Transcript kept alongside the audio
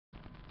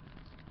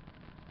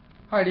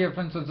Hi dear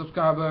friends and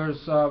subscribers,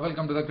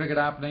 welcome to the cricket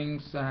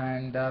happenings.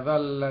 And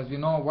well, as you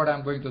know what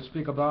I'm going to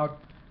speak about,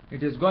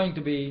 it is going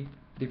to be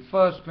the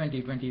first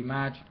 2020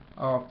 match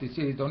of the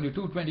series. Only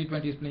two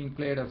 2020s being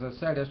played. As I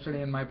said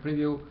yesterday in my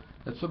preview,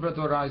 that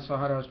Subrata Rai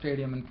Sahara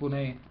Stadium in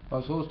Pune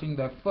was hosting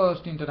their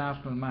first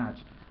international match.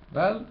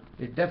 Well,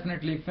 it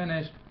definitely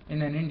finished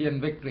in an Indian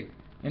victory.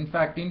 In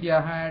fact,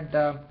 India had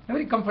a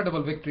very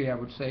comfortable victory, I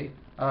would say,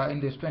 in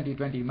this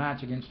 2020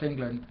 match against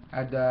England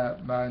at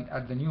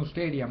the new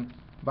stadium,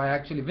 by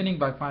actually winning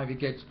by 5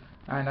 wickets.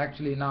 And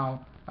actually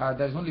now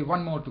there's only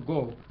one more to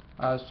go,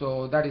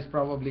 so that is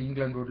probably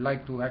England would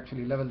like to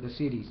actually level the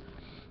series.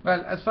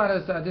 Well, as far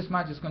as this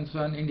match is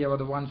concerned, India were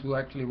the ones who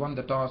actually won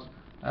the toss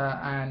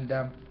and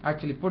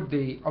actually put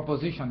the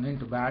opposition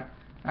into bat.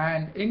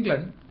 And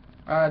England,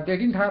 they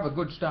didn't have a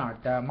good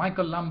start.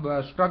 Michael Lumb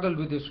struggled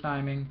with his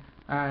timing,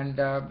 and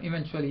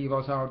eventually he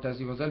was out as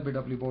he was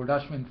LBW bowled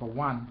Ashwin for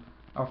 1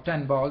 of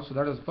 10 balls, so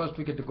that was the first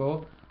wicket to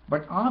go.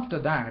 But after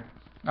that,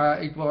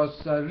 it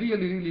was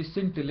really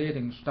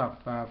scintillating stuff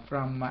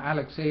from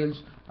Alex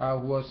Hales, who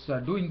was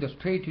doing the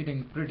straight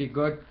hitting pretty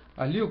good.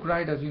 Luke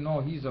Wright, as you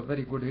know, he's a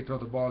very good hitter of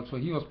the ball, so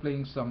he was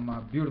playing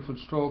some beautiful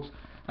strokes.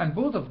 And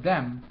both of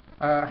them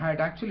had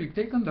actually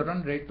taken the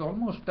run rate to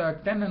almost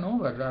 10 and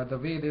over. The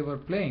way they were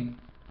playing,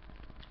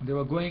 they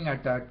were going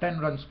at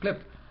 10 runs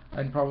clip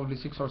in probably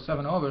 6 or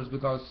 7 overs,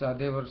 because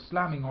they were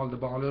slamming all the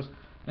bowlers.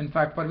 In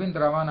fact, Parvinder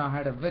Ravana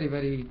had a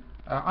very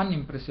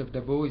unimpressive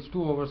debut. His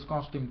 2 overs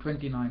cost him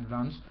 29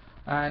 runs,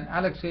 and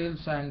Alex Hales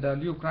and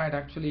Luke Wright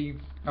actually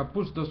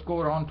pushed the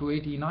score on to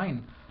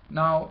 89.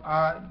 Now,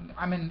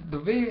 I mean, the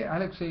way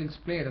Alex Hales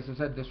played, as I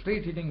said, the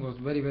straight hitting was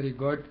very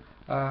good,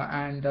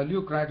 and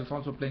Luke Wright was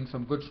also playing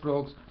some good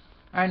strokes.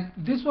 And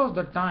this was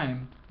the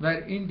time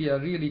where India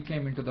really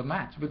came into the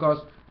match, because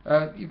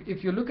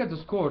if you look at the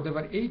score, they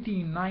were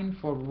 89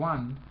 for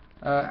 1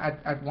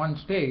 at one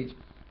stage.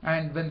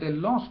 And when they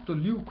lost to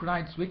Luke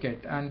Wright's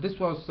wicket, and this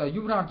was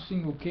Yuvraj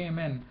Singh who came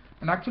in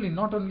and actually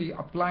not only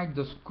applied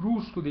the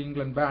screws to the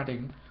England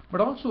batting, but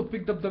also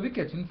picked up the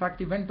wickets. In fact,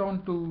 he went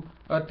on to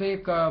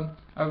take a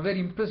very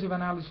impressive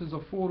analysis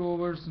of 4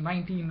 overs,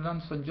 19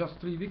 runs and just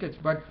 3 wickets.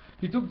 But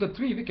he took the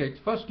 3 wickets.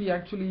 First, he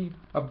actually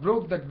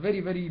broke that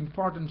very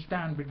important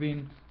stand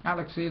between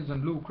Alex Hales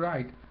and Luke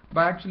Wright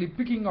by actually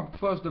picking up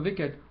first the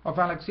wicket of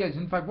Alex Hales.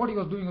 In fact, what he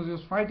was doing was he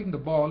was fighting the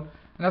ball,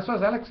 and as far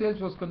as Alex Hales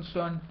was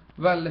concerned,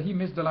 well, he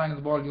missed the line of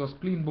the ball. He was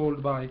clean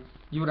bowled by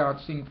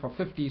Yuvraj Singh for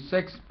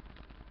 56.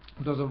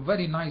 It was a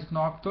very nice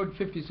knock,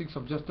 56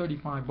 of just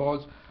 35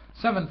 balls,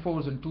 7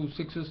 fours and 2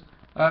 sixes.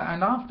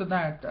 And after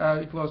that,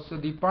 it was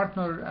the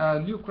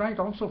partner Luke Wright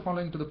also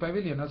following to the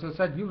pavilion. As I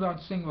said,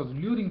 Yuvraj Singh was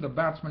luring the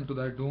batsmen to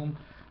their doom,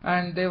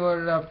 and they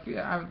were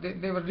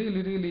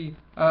really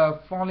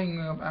falling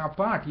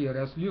apart here,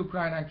 as Luke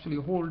Wright actually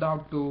holed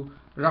out to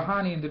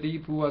Rahane in the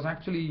deep, who was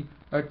actually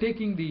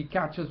taking the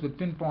catches with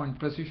pinpoint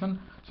precision.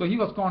 So he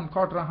was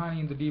caught Rahane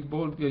in the deep,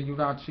 bowled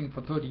Yuvraj Singh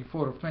for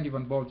 34 of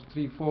 21 balls,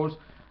 3 fours.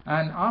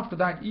 And after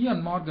that,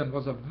 Ian Morgan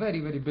was a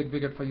very big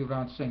wicket for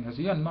Yuvraj Singh, as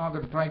Ian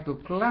Morgan tried to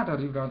clatter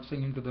Yuvraj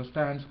Singh into the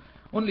stands,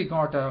 only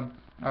got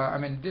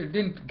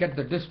didn't get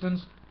the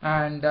distance,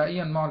 and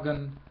Ian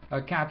Morgan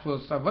catch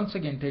was once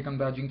again taken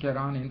by Ajinkya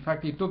Rahane. In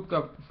fact, he took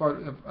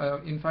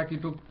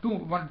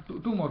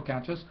two more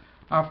catches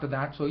after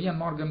that. So Ian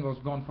Morgan was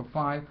gone for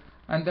 5,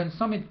 and then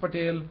Samit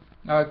Patel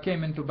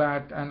came into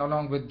bat, and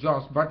along with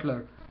Josh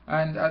Butler.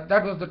 And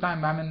that was the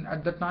time. I mean,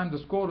 at that time the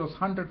score was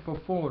 100 for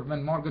 4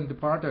 when Morgan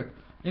departed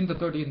in the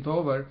 13th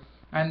over,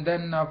 and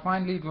then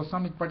finally it was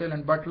Samit Patel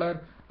and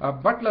Butler.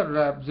 Butler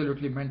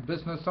absolutely meant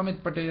business.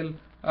 Samit Patel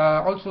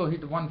also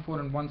hit 1 4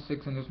 and 1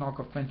 6 in his knock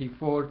of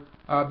 24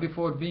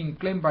 before being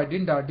claimed by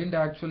Dinda. Dinda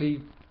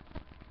actually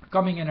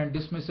coming in and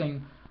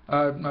dismissing,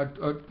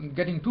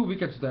 getting 2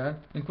 wickets there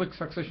in quick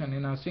succession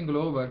in a single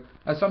over,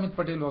 as Samit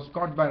Patel was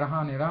caught by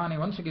Rahane. Rahane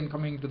once again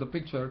coming into the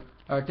picture,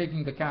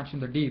 taking the catch in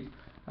the deep.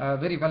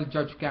 Very well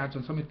judged catch,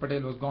 and Samit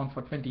Patel was gone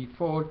for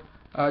 24.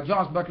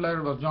 Josh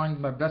Butler was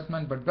joined by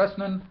Bresnan, but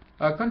Bresnan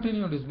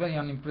continued his very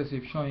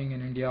unimpressive showing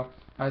in India,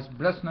 as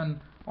Bresnan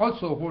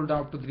also holed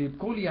out to the deep.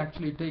 Kohli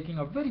actually taking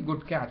a very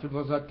good catch. It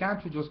was a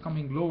catch which was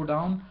coming low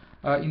down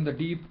in the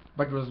deep,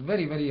 but it was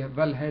very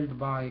well held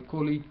by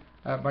Kohli,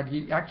 but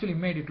he actually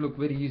made it look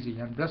very easy,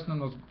 and Bresnan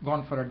was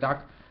gone for a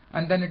duck.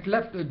 And then it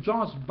left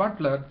Josh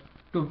Butler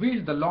to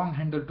wield the long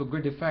handle to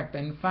good effect.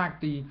 And in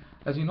fact,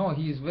 as you know,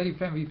 he is very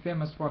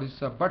famous for his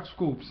butt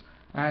scoops,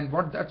 and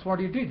that's what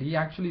he did. He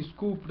actually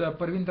scooped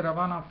Parvinder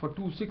Ravana for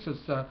 2 sixes,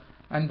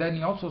 and then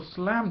he also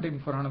slammed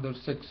him for another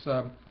 6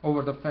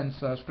 over the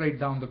fence, straight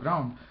down the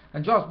ground.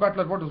 And Josh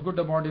Butler, what was good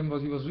about him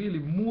was he was really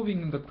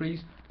moving in the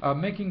crease,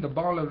 making the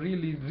bowler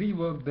really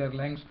rework their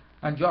lengths,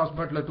 and Josh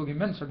Butler took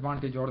immense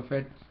advantage out of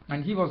it,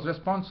 and he was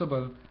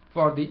responsible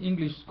for the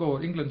England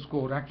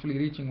score actually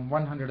reaching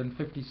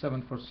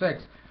 157 for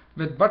 6.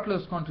 With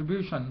Butler's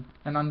contribution,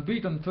 an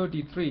unbeaten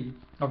 33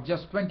 of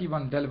just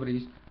 21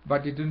 deliveries,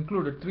 but it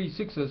included 3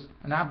 sixes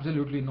and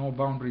absolutely no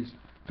boundaries.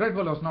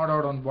 Treadwell was not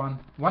out on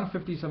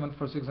 157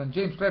 for 6, and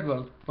James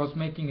Treadwell was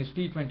making his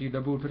T20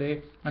 debut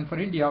today. And for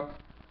India,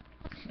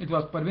 it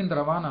was Parvinder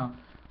Ravana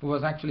who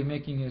was actually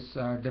making his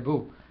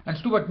debut, and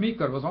Stuart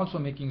Meeker was also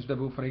making his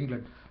debut for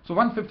England. So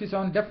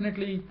 157,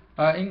 definitely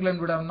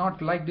England would have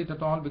not liked it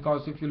at all,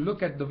 because if you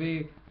look at the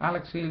way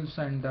Alex Hales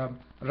and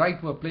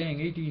Wright were playing,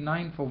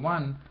 89 for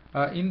 1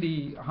 in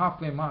the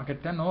halfway mark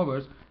at 10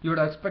 overs, you would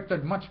have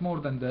expected much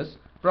more than this,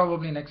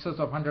 probably in excess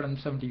of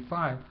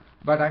 175.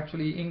 But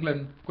actually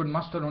England could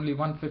muster only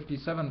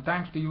 157,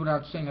 thanks to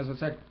Yuvraj Singh, as I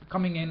said,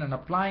 coming in and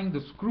applying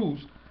the screws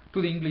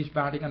to the English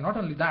batting, and not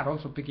only that,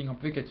 also picking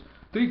up wickets.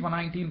 3 for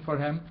 19 for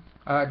him.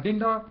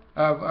 Dinda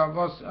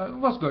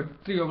was good,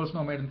 3 overs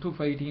no maiden, 2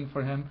 for 18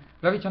 for him.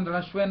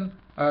 Ravichandran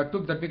Ashwin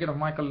took that wicket of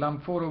Michael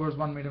Lumb, 4 overs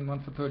 1 maiden,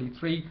 1 for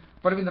 33.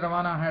 Parvinder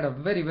Ravana had a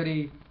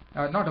very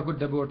not a good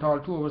debut at all.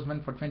 2 overs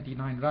went for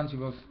 29 runs. He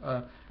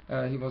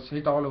was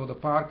hit all over the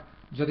park.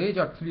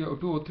 Jadeja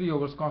 3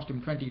 overs cost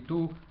him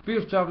 22.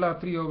 Piyush Chawla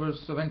 3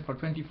 overs went for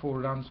 24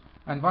 runs,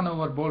 and 1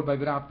 over bowled by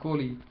Virat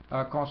Kohli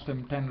cost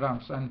him 10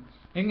 runs. And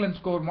England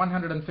scored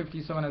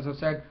 157. As I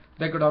said,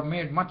 they could have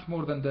made much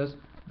more than this,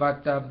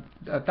 but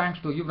thanks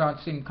to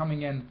Yuvraj Singh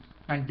coming in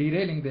and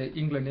derailing the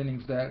England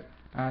innings there,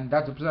 and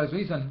that's the precise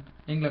reason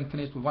England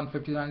finished with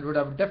 159, and would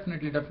have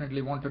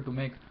definitely wanted to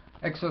make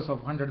excess of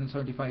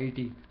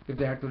 175-80 if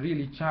they had to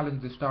really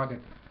challenge this target.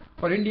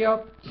 For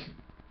India,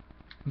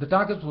 the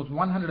target was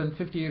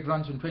 158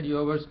 runs in 20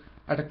 overs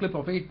at a clip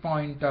of 8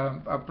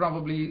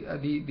 probably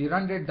the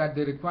run rate that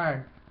they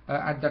required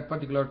at that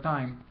particular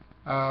time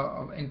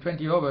in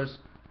 20 overs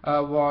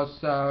was,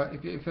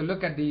 if you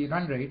look at the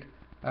run rate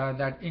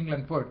that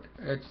England put,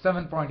 it's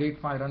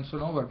 7.85 runs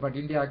an over, but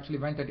India actually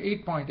went at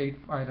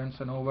 8.85 runs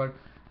an over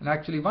and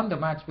actually won the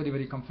match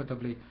very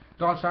comfortably.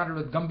 It all started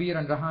with Gambhir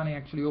and Rahane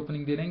actually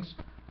opening the innings.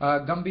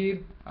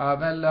 Gambhir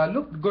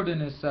looked good in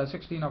his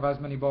 16 of as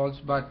many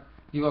balls, but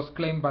he was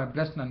claimed by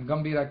Bresnan.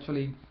 Gambhir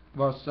actually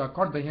was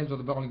caught by Hales of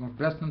the bowling of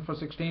Bresnan for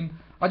 16.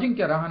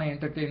 Ajinkya Rahane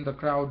entertained the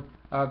crowd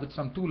with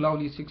some 2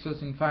 lovely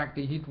sixes. In fact,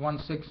 he hit 1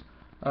 6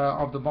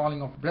 of the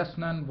bowling of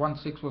Bresnan. 1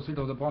 6 was hit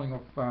of the bowling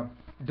of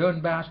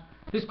Dernbash.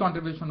 His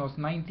contribution was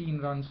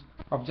 19 runs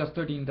of just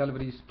 13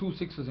 deliveries, 2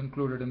 sixes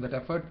included in that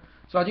effort.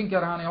 So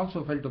Ajinkya Rahane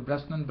also fell to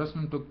Bresnan.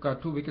 Bresnan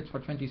took 2 wickets for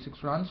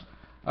 26 runs.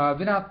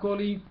 Virat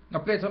Kohli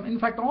played some. In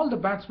fact, all the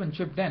batsmen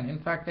chipped in. In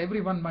fact,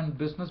 everyone went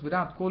business.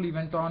 Virat Kohli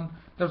went on.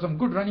 There was some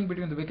good running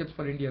between the wickets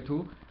for India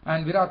too.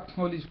 And Virat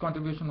Kohli's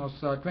contribution was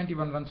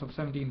 21 runs of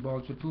 17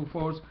 balls with 2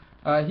 fours.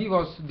 He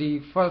was the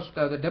first,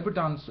 the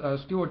debutant's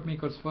Stuart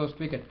Meeker's first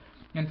wicket.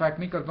 In fact,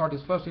 Meeker got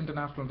his first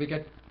international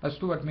wicket as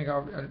Stuart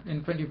Meeker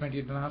in 2020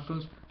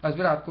 internationals, as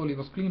Virat Kohli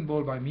was clean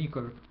bowled by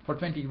Meeker for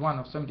 21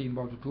 of 17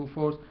 balls with 2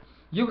 fours.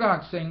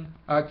 Yuvraj Singh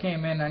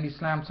came in and he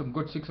slammed some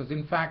good sixes.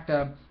 In fact,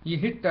 he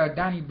hit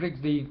Danny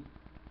Briggs, the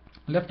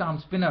left-arm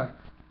spinner,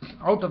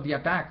 out of the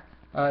attack.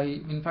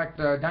 In fact,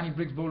 Danny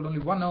Briggs bowled only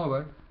 1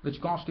 over, which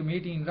cost him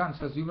 18 runs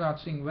as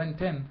Yuvraj Singh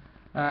went in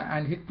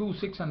and hit 2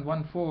 6 and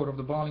 1 4 of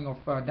the bowling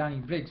of Danny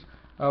Briggs.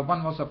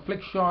 One was a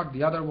flick shot,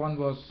 the other one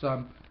was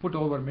put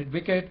over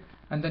mid-wicket,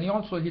 and then he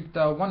also hit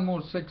 1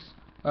 more 6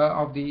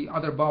 of the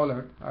other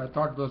bowler. I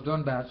thought it was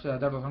Dernbash.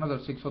 That was another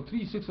 6. So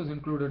 3 sixes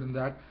included in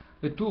that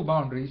with 2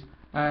 boundaries.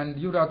 And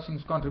Yuvraj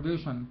Singh's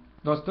contribution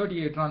was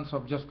 38 runs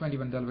of just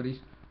 21 deliveries,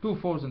 2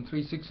 fours and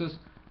 3 sixes.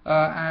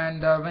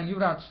 And when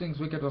Yuvraj Singh's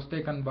wicket was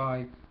taken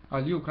by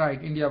Luke Wright,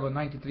 India were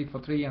 93 for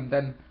 3, and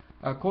then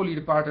Kohli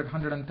departed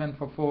 110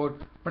 for 4.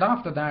 But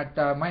after that,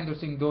 Mahendra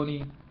Singh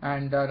Dhoni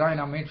and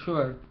Raina made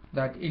sure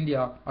that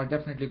India are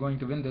definitely going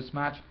to win this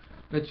match,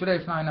 with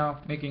Suresh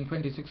Raina making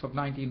 26 of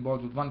 19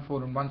 balls with 1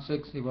 4 and 1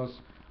 6. He was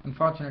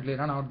unfortunately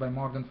run out by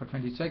Morgan for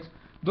 26.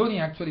 Dhoni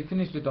actually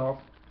finished it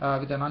off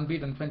with an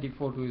unbeaten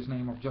 24 to his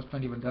name of just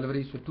 21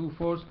 deliveries with 2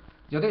 fours.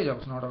 Jadeja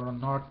was not out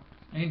on not.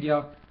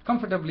 India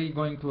comfortably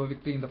going to a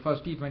victory in the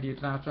first T20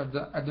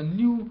 international at the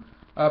new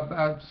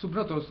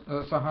Subrato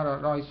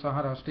Roy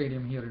Sahara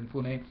Stadium here in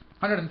Pune.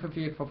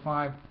 158 for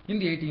 5 in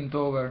the 18th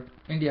over.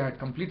 India had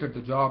completed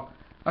the job.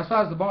 As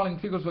far as the bowling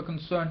figures were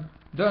concerned,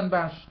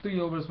 Dernbash 3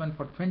 overs went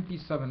for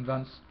 27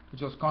 runs,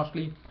 which was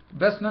costly.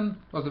 Bresnan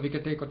was the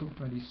wicket taker,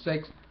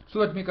 226.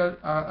 Stuart Meeker,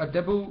 a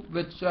debut,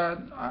 which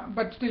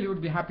but still you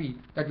would be happy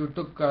that you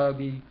took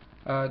the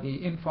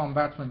informed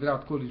batsman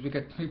Virat Kohli's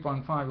wicket.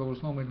 3.5 overs,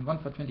 no maiden, 1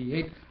 for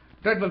 28.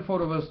 Treadwell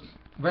 4 overs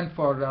went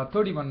for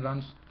 31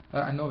 runs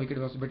and no wicket.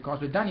 Was a bit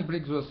costly. Danny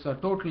Briggs was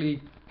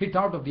totally hit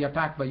out of the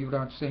attack by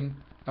Yuvraj Singh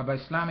by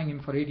slamming him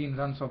for 18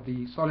 runs of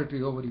the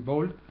solitary over he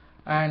bowled.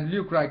 And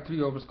Luke Wright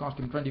 3 overs cost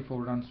him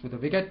 24 runs with a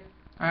wicket.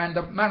 And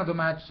the man of the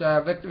match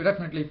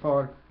definitely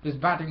for his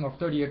batting of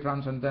 38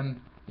 runs, and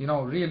then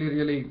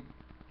really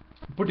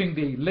putting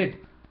the lid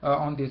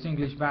on this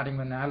English batting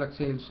when Alex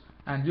Hales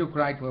and Luke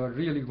Wright were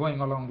really going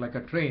along like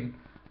a train,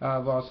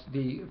 was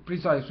the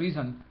precise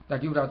reason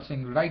that Yuvraj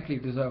Singh rightly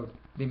deserved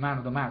the man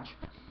of the match.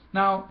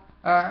 Now,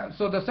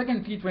 so the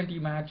second T20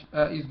 match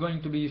is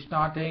going to be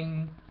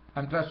starting.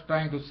 I'm just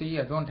trying to see.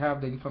 I don't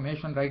have the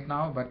information right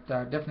now, but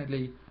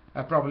definitely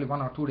probably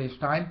 1 or 2 days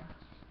time.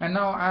 And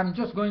now I'm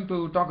just going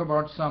to talk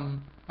about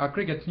some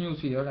cricket news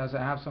here as I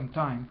have some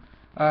time.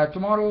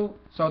 Tomorrow,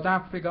 South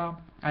Africa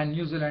and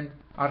New Zealand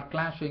are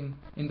clashing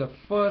in the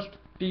first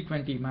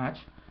T20 match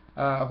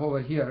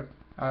over here.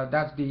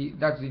 That's the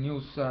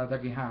news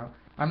that we have.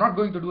 I'm not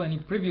going to do any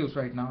previews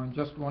right now. I'm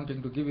just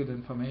wanting to give you the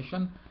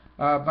information.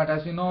 But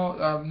as you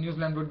know, New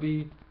Zealand would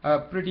be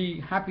pretty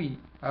happy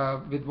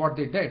with what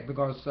they did,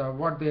 because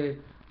what they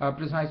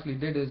precisely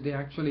did is they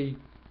actually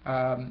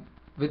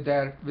with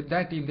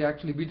their team they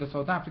actually beat the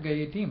South Africa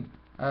A team,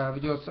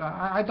 which was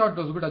I thought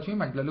it was a good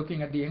achievement.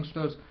 Looking at the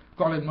youngsters,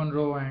 Colin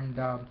Munro and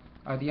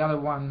the other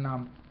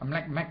one,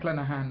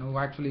 McClanahan, who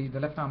actually the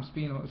left-arm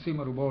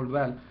seamer who bowled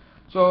well.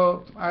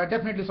 So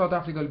definitely South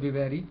Africa will be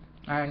wary,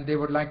 and they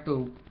would like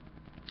to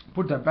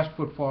put their best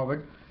foot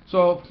forward.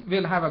 So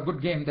we'll have a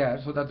good game there.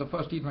 So that's the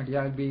first T20.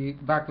 I'll be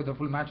back with a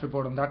full match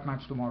report on that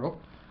match tomorrow.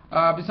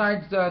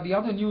 Besides the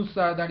other news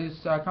that is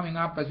coming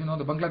up, as you know,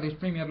 the Bangladesh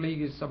Premier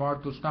League is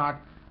about to start,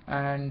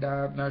 and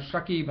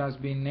Shakib has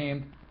been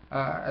named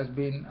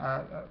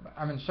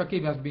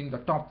Shakib has been the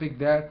top pick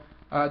there.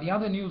 The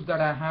other news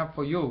that I have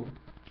for you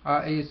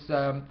is,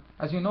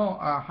 as you know,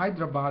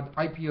 Hyderabad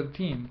IPL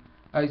team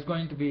is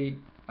going to be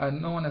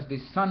known as the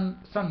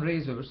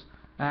Sunrisers,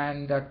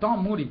 and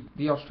Tom Moody,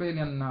 the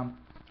Australian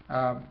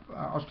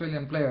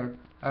player,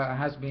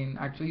 has been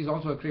actually, he's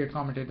also a cricket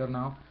commentator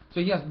now. So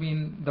he has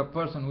been the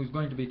person who is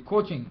going to be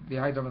coaching the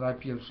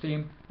Hyderabad IPL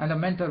team, and the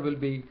mentor will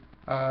be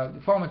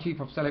the former Chief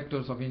of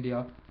Selectors of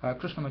India,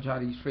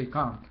 Krishnamachari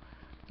Srikanth.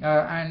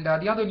 And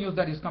the other news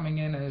that is coming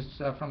in is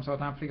from South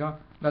Africa,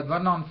 that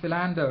Vernon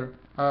Philander,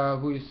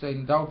 who is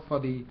in doubt for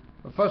the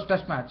first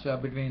test match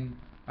between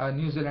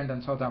New Zealand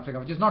and South Africa,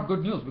 which is not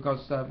good news,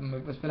 because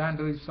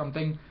Philander is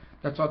something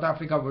that South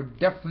Africa would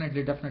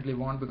definitely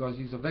want, because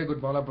he's a very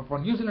good bowler. But for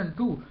New Zealand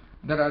too,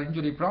 there are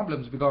injury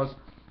problems, because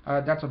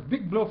that's a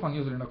big blow for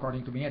New Zealand,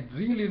 according to me. And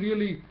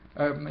really,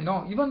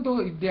 even though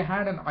if they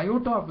had an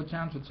iota of a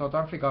chance with South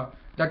Africa,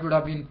 that would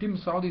have been Tim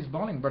Southee's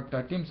bowling. But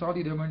Tim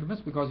Southee they're going to miss,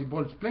 because he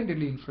bowled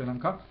splendidly in Sri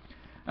Lanka.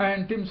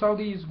 And Tim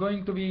Southee is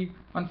going to be,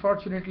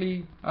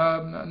 unfortunately,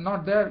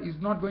 not there. He's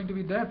not going to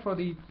be there for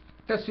the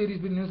Test series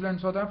with New Zealand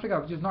and South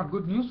Africa, which is not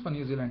good news for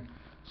New Zealand.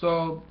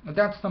 So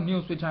that's some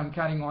news which I'm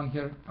carrying on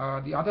here.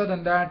 Other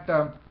than that,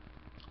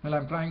 well,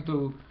 I'm trying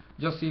to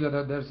just see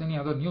whether there's any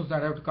other news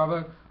that I have to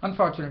cover.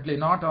 Unfortunately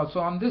not. Also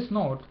on this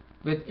note,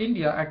 with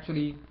India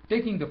actually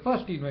taking the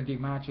first T20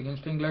 match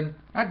against England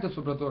at the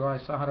Subrata Roy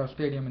Sahara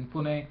Stadium in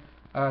Pune,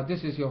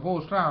 this is your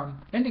host Ram,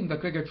 ending the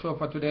cricket show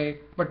for today,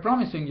 but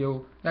promising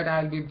you that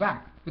I'll be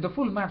back with a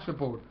full match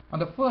report on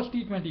the first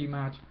T20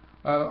 match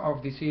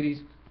of the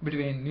series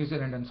between New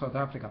Zealand and South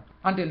Africa.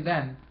 Until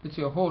then, it's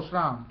your host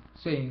Ram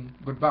saying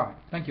goodbye.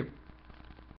 Thank you.